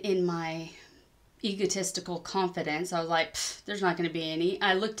 And in my egotistical confidence, I was like, there's not going to be any.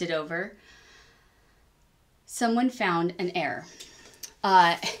 I looked it over. Someone found an error.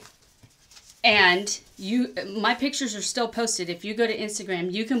 And my pictures are still posted. If you go to Instagram,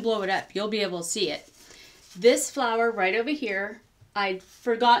 you can blow it up. You'll be able to see it. This flower right over here, I'd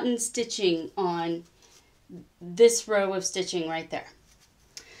forgotten stitching on this row of stitching right there.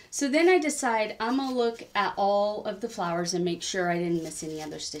 So then I decide I'm going to look at all of the flowers and make sure I didn't miss any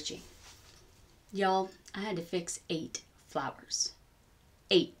other stitching. Y'all, I had to fix 8 flowers.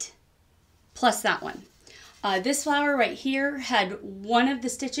 8. Plus that one. This flower right here had one of the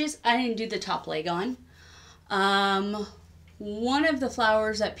stitches I didn't do the top leg on. One of the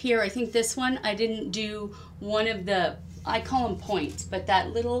flowers up here, I think this one, I didn't do one of the, I call them points, but that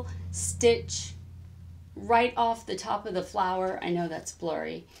little stitch right off the top of the flower. I know that's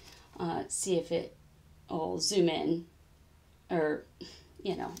blurry. See if it will zoom in or,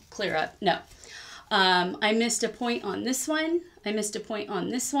 you know, clear up. No. I missed a point on this one. I missed a point on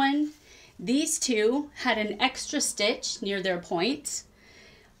this one. These two had an extra stitch near their points.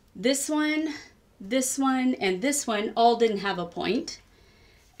 This one, and this one all didn't have a point.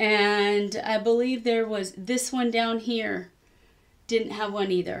 And I believe there was this one down here didn't have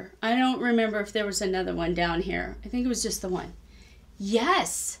one either. I don't remember if there was another one down here. I think it was just the one.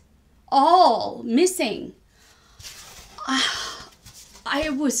 Yes, all missing. I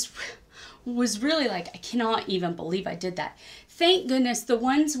was really like, I cannot even believe I did that. Thank goodness the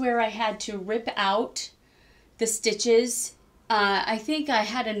ones where I had to rip out the stitches, I think I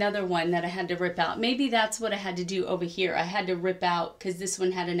had another one that I had to rip out. Maybe that's what I had to do over here. I had to rip out because this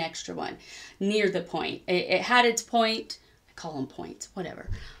one had an extra one near the point. It had its point. I call them points, whatever.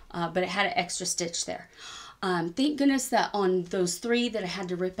 But it had an extra stitch there. Thank goodness that on those 3 that I had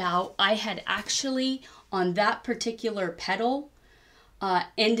to rip out, I had actually, on that particular petal,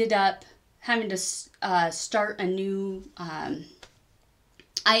 ended up having to start a new,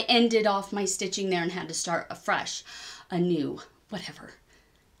 I ended off my stitching there and had to start afresh, anew, whatever.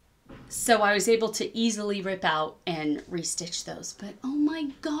 So I was able to easily rip out and restitch those. But oh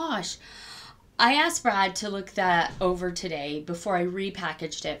my gosh, I asked Brad to look that over today before I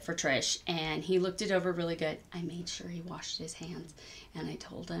repackaged it for Trish, and he looked it over really good. I made sure he washed his hands, and I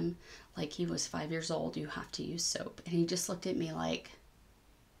told him, like he was 5 years old, you have to use soap. And he just looked at me like,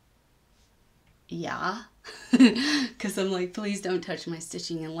 yeah, because I'm like, please don't touch my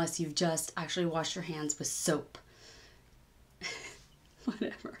stitching unless you've just actually washed your hands with soap.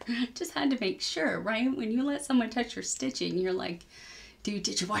 Whatever. Just had to make sure, right? When you let someone touch your stitching, you're like, dude,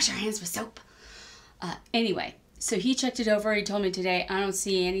 did you wash your hands with soap? Anyway, so he checked it over. He told me today, I don't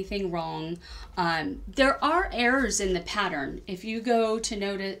see anything wrong. There are errors in the pattern. If you go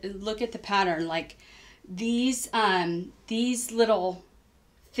to look at the pattern, like these little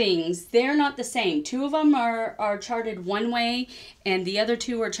things, they're not the same. 2 of them are charted one way and the other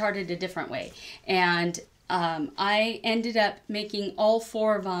 2 are charted a different way. And I ended up making all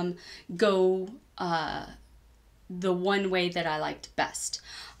 4 of them go the one way that I liked best.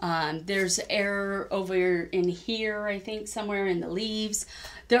 There's error over in here, I think, somewhere in the leaves.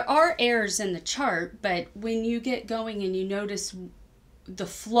 There are errors in the chart, but when you get going and you notice the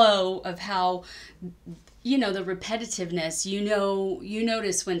flow of how, you know, the repetitiveness, you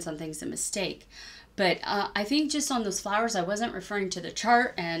notice when something's a mistake. But I think just on those flowers, I wasn't referring to the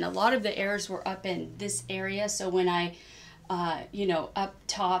chart, and a lot of the errors were up in this area. So when I, you know, up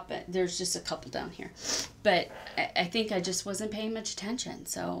top, there's just a couple down here. But I think I just wasn't paying much attention.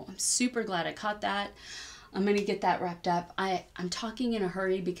 So I'm super glad I caught that. I'm going to get that wrapped up. I'm talking in a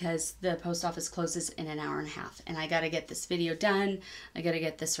hurry because the post office closes in an hour and a half, and I got to get this video done. I got to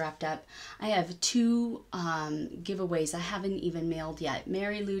get this wrapped up. I have 2 giveaways I haven't even mailed yet.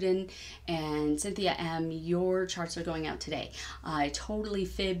 Mary Luden and Cynthia M., your charts are going out today. I totally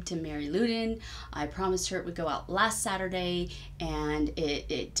fibbed to Mary Luden. I promised her it would go out last Saturday, and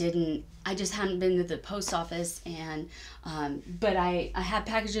it didn't. I just hadn't been to the post office, and but I have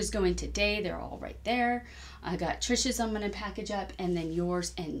packages going today. They're all right there. I got Trish's I'm going to package up, and then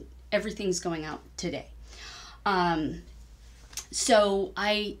yours, and everything's going out today. So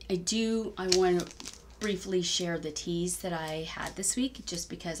I want to briefly share the teas that I had this week, just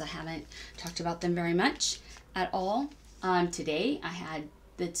because I haven't talked about them very much at all. Today I had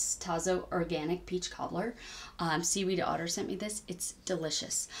this Tazo Organic Peach Cobbler. Seaweed Otter sent me this. It's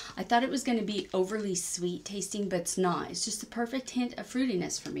delicious. I thought it was going to be overly sweet tasting, but it's not. It's just the perfect hint of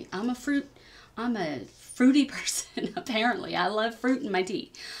fruitiness for me. I'm a fruity person, apparently. I love fruit in my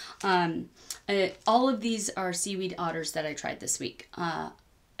tea. All of these are Seaweed Otters that I tried this week.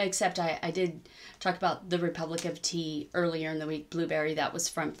 Except I did talk about the Republic of Tea earlier in the week, Blueberry. That was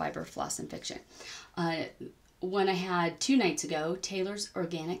from Fiber, Floss, and Fiction. One I had 2 nights ago, Taylor's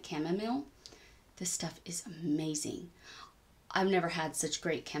Organic Chamomile. This stuff is amazing. I've never had such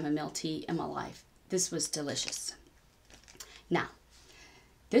great chamomile tea in my life. This was delicious. Now,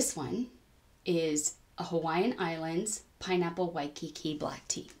 this one is a Hawaiian Islands Pineapple Waikiki Black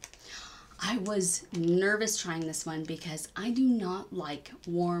Tea. I was nervous trying this one because I do not like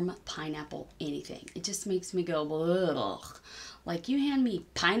warm pineapple anything. It just makes me go, ugh. Like, you hand me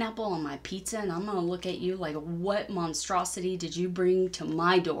pineapple on my pizza and I'm going to look at you like, what monstrosity did you bring to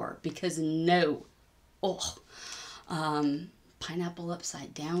my door? Because no. Ugh. Pineapple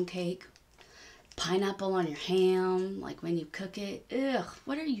upside down cake. Pineapple on your ham, like when you cook it. Ugh.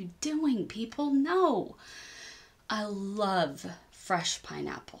 What are you doing, people? No. I love fresh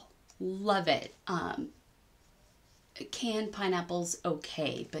pineapple. Love it. Canned pineapple's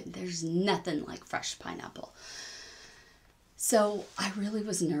okay, but there's nothing like fresh pineapple. So I really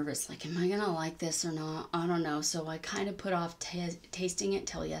was nervous, like, am I going to like this or not? I don't know. So I kind of put off tasting it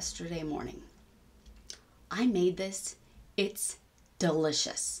till yesterday morning. I made this. It's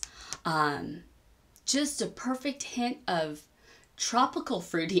delicious. Just a perfect hint of tropical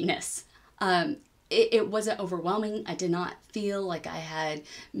fruitiness. It wasn't overwhelming. I did not feel like I had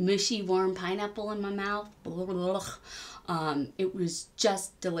mushy, warm pineapple in my mouth. It was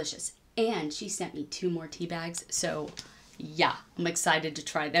just delicious. And she sent me 2 more tea bags. So yeah, I'm excited to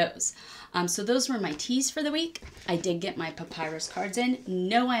try those. So those were my teas for the week. I did get my papyrus cards in.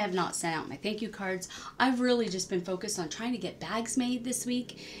 No, I have not sent out my thank you cards. I've really just been focused on trying to get bags made this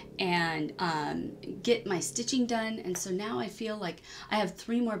week and get my stitching done. And so now I feel like I have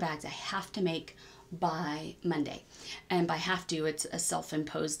 3 more bags I have to make by Monday. And by have to, it's a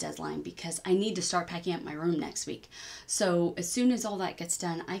self-imposed deadline because I need to start packing up my room next week. So as soon as all that gets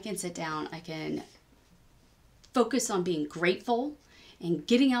done, I can sit down, I can focus on being grateful and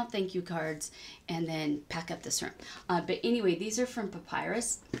getting out thank you cards and then pack up this room. But anyway, these are from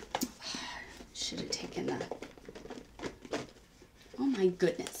Papyrus. Should have taken the, oh my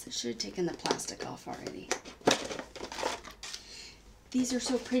goodness, I should have taken the plastic off already. These are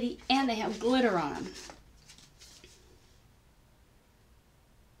so pretty and they have glitter on them.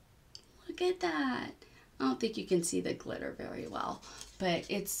 Look at that. I don't think you can see the glitter very well, but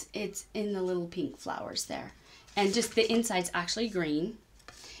it's in the little pink flowers there. And just the inside's actually green.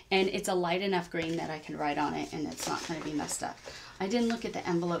 And it's a light enough green that I can write on it and it's not going to be messed up. I didn't look at the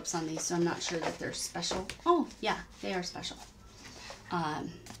envelopes on these, so I'm not sure that they're special. Oh, yeah, they are special.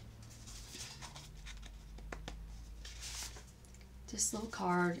 This little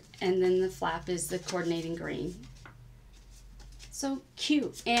card. And then the flap is the coordinating green. So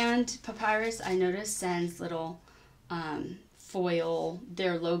cute. And Papyrus, I noticed, sends little foil,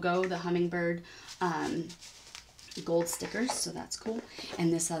 their logo, the hummingbird, gold stickers, so that's cool.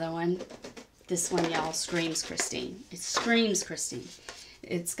 And this other one, this one, y'all, screams Christine. It screams Christine.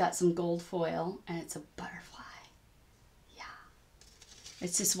 It's got some gold foil and it's a butterfly.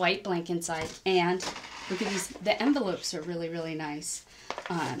 It's this white blank inside. And look at these. The envelopes are really, really nice.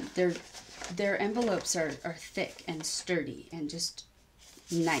 Their envelopes are thick and sturdy and just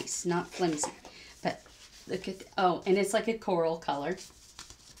nice, not flimsy. But look at, oh, and it's like a coral color.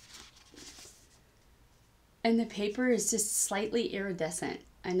 And the paper is just slightly iridescent.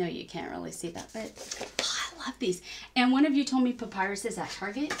 I know you can't really see that, but oh, I love these. And one of you told me papyrus is at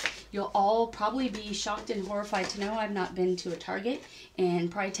Target. You'll all probably be shocked and horrified to know I've not been to a Target in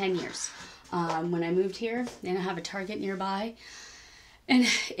probably 10 years. When I moved here, they didn't have a Target nearby. And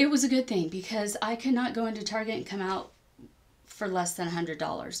it was a good thing because I could not go into Target and come out for less than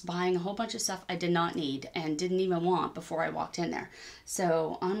 $100, buying a whole bunch of stuff I did not need and didn't even want before I walked in there.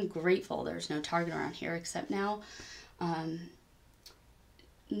 So I'm grateful there's no Target around here, except now, now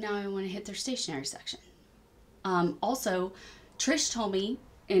I want to hit their stationery section. Also, Trish told me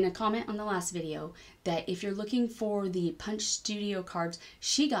in a comment on the last video that if you're looking for the Punch Studio cards,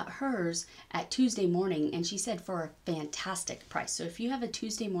 she got hers at Tuesday morning, and she said for a fantastic price. So if you have a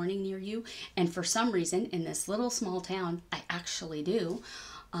Tuesday morning near you, and for some reason in this little small town, I actually do,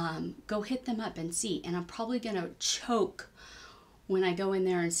 go hit them up and see. And I'm probably gonna choke when I go in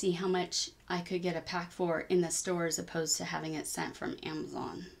there and see how much I could get a pack for in the store as opposed to having it sent from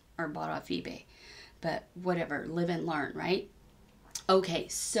Amazon or bought off eBay. But whatever, live and learn, right? Okay,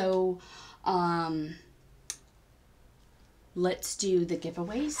 so let's do the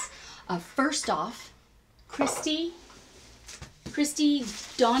giveaways. First off, Christy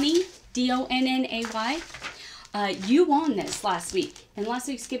Donny, D-O-N-N-A-Y, you won this last week, in last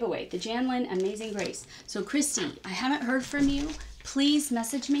week's giveaway, the Janlin Amazing Grace. So Christy, I haven't heard from you. Please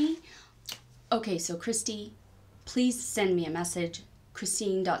message me. Okay, so Christy, please send me a message,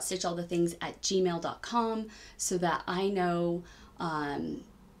 christine.stitchallthethings@gmail.com, so that I know,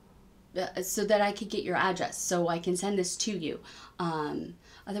 so that I could get your address so I can send this to you.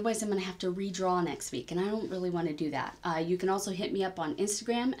 Otherwise I'm going to have to redraw next week, and I don't really want to do that. You can also hit me up on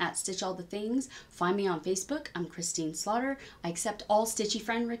Instagram at StitchAllTheThings. Find me on Facebook. I'm Christine Slaughter. I accept all Stitchy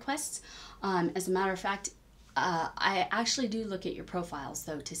friend requests. As a matter of fact, I actually do look at your profiles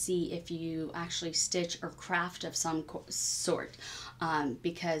though to see if you actually stitch or craft of some sort,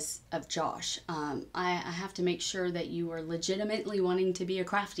 because of Josh. I have to make sure that you are legitimately wanting to be a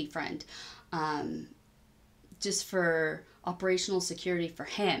crafty friend, just for operational security for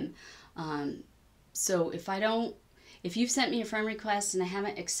him. So if you've sent me a friend request and I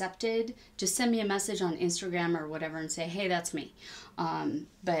haven't accepted, just send me a message on Instagram or whatever and say, hey, that's me.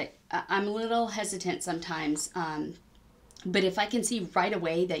 But I'm a little hesitant sometimes. But if I can see right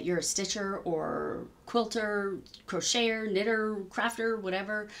away that you're a stitcher or quilter, crocheter, knitter, crafter,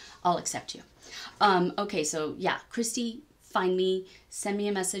 whatever, I'll accept you. Okay, so yeah, Christy, find me, send me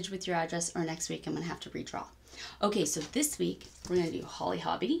a message with your address, or next week I'm going to have to redraw. Okay, so this week we're going to do Holly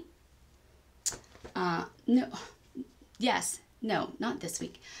Hobby. No, not this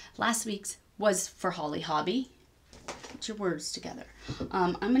week. Last week's was for Holly Hobby. Put your words together.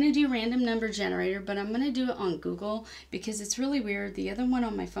 I'm going to do random number generator, but I'm going to do it on Google because it's really weird. The other one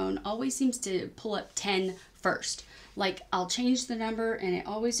on my phone always seems to pull up 10 first. Like, I'll change the number and it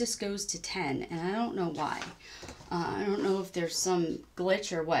always just goes to 10, and I don't know why. I don't know if there's some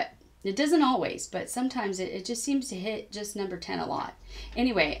glitch or what. It doesn't always, but sometimes it just seems to hit just number 10 a lot.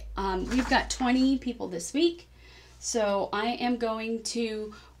 Anyway, we've got 20 people this week. So I am going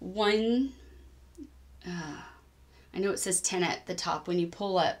to I know it says 10 at the top. When you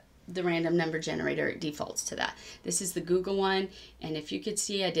pull up the random number generator, it defaults to that. This is the Google one. And if you could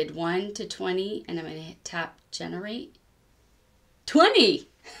see, I did 1 to 20, and I'm going to hit tap generate. 20!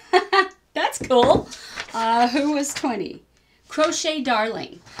 That's cool. Who was 20? Crochet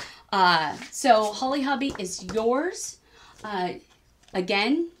Darling. So Holly Hobby is yours.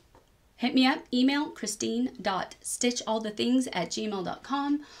 Again, hit me up, email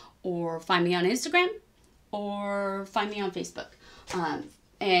christine.stitchallthethings@gmail.com, or find me on Instagram, or find me on Facebook.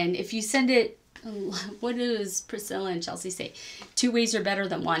 And if you send it, what does Priscilla and Chelsea say? 2 ways are better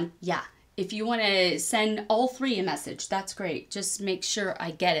than one. Yeah. If you want to send all 3 a message, that's great. Just make sure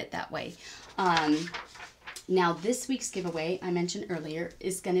I get it that way. Now, this week's giveaway, I mentioned earlier,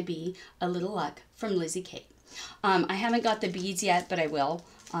 is going to be a little luck from Lizzie Kate. I haven't got the beads yet, but I will.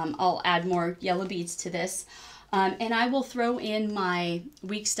 I'll add more yellow beads to this. And I will throw in my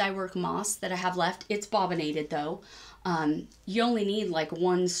Weeks Dye Work moss that I have left. It's bobbinated though. You only need like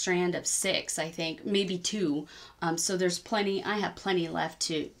 1 strand of 6, I think, maybe 2. So there's plenty. I have plenty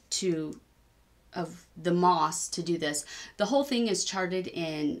left of the moss to do this. The whole thing is charted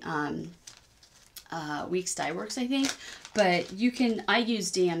in Weeks Dye Works, I think. But you can, I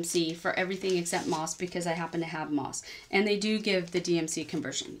use DMC for everything except Moss because I happen to have Moss. And they do give the DMC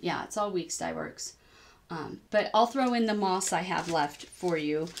conversion. Yeah, it's all Weeks Dye Works. But I'll throw in the Moss I have left for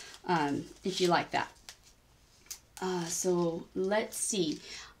you if you like that. So let's see.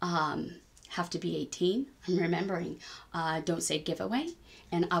 Have to be 18. I'm remembering. Don't say giveaway.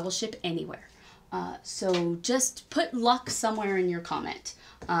 And I will ship anywhere. So just put luck somewhere in your comment.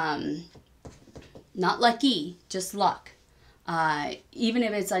 Not lucky, just luck. Even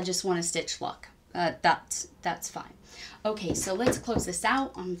if it's I just want to stitch luck. That's fine. Okay, so let's close this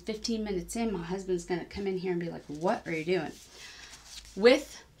out. I'm 15 minutes in. My husband's going to come in here and be like, what are you doing?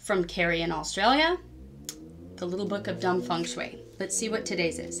 With, from Carrie in Australia, the Little Book of Dumb Feng Shui. Let's see what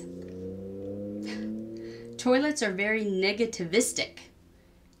today's is. Toilets are very negativistic.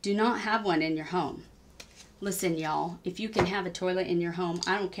 Do not have one in your home. Listen, y'all, if you can have a toilet in your home,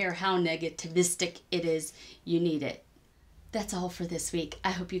 I don't care how negativistic it is, you need it. That's all for this week. I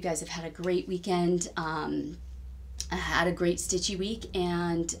hope you guys have had a great weekend. I had a great stitchy week,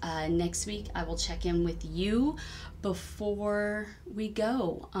 and next week I will check in with you before we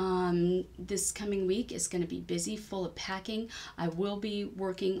go. This coming week is going to be busy, full of packing. I will be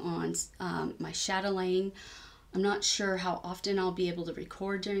working on my chatelaine. I'm not sure how often I'll be able to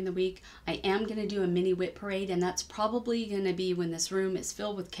record during the week. I am going to do a mini whip parade, and that's probably going to be when this room is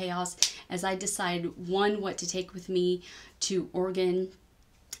filled with chaos as I decide, one, what to take with me to Oregon,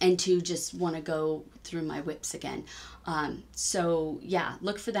 and two, just want to go through my whips again. So yeah,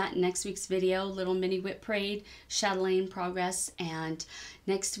 look for that in next week's video, little mini whip parade, chatelaine progress, and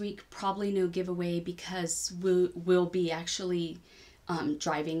next week probably no giveaway because we'll be actually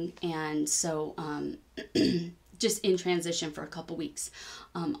driving, and so just in transition for a couple weeks.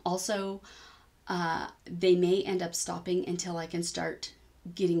 Also, they may end up stopping until I can start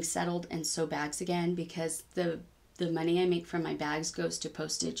getting settled and sew bags again, because the money I make from my bags goes to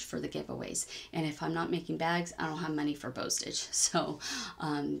postage for the giveaways. And if I'm not making bags, I don't have money for postage. So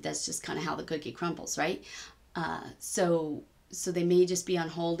that's just kind of how the cookie crumbles, right? So they may just be on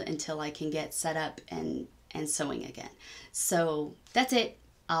hold until I can get set up and sewing again. So that's it.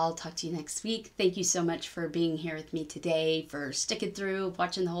 I'll talk to you next week. Thank you so much for being here with me today, for sticking through,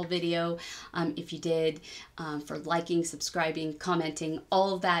 watching the whole video. If you did, for liking, subscribing, commenting,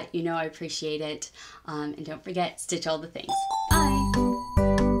 all of that, you know I appreciate it. And don't forget, stitch all the things.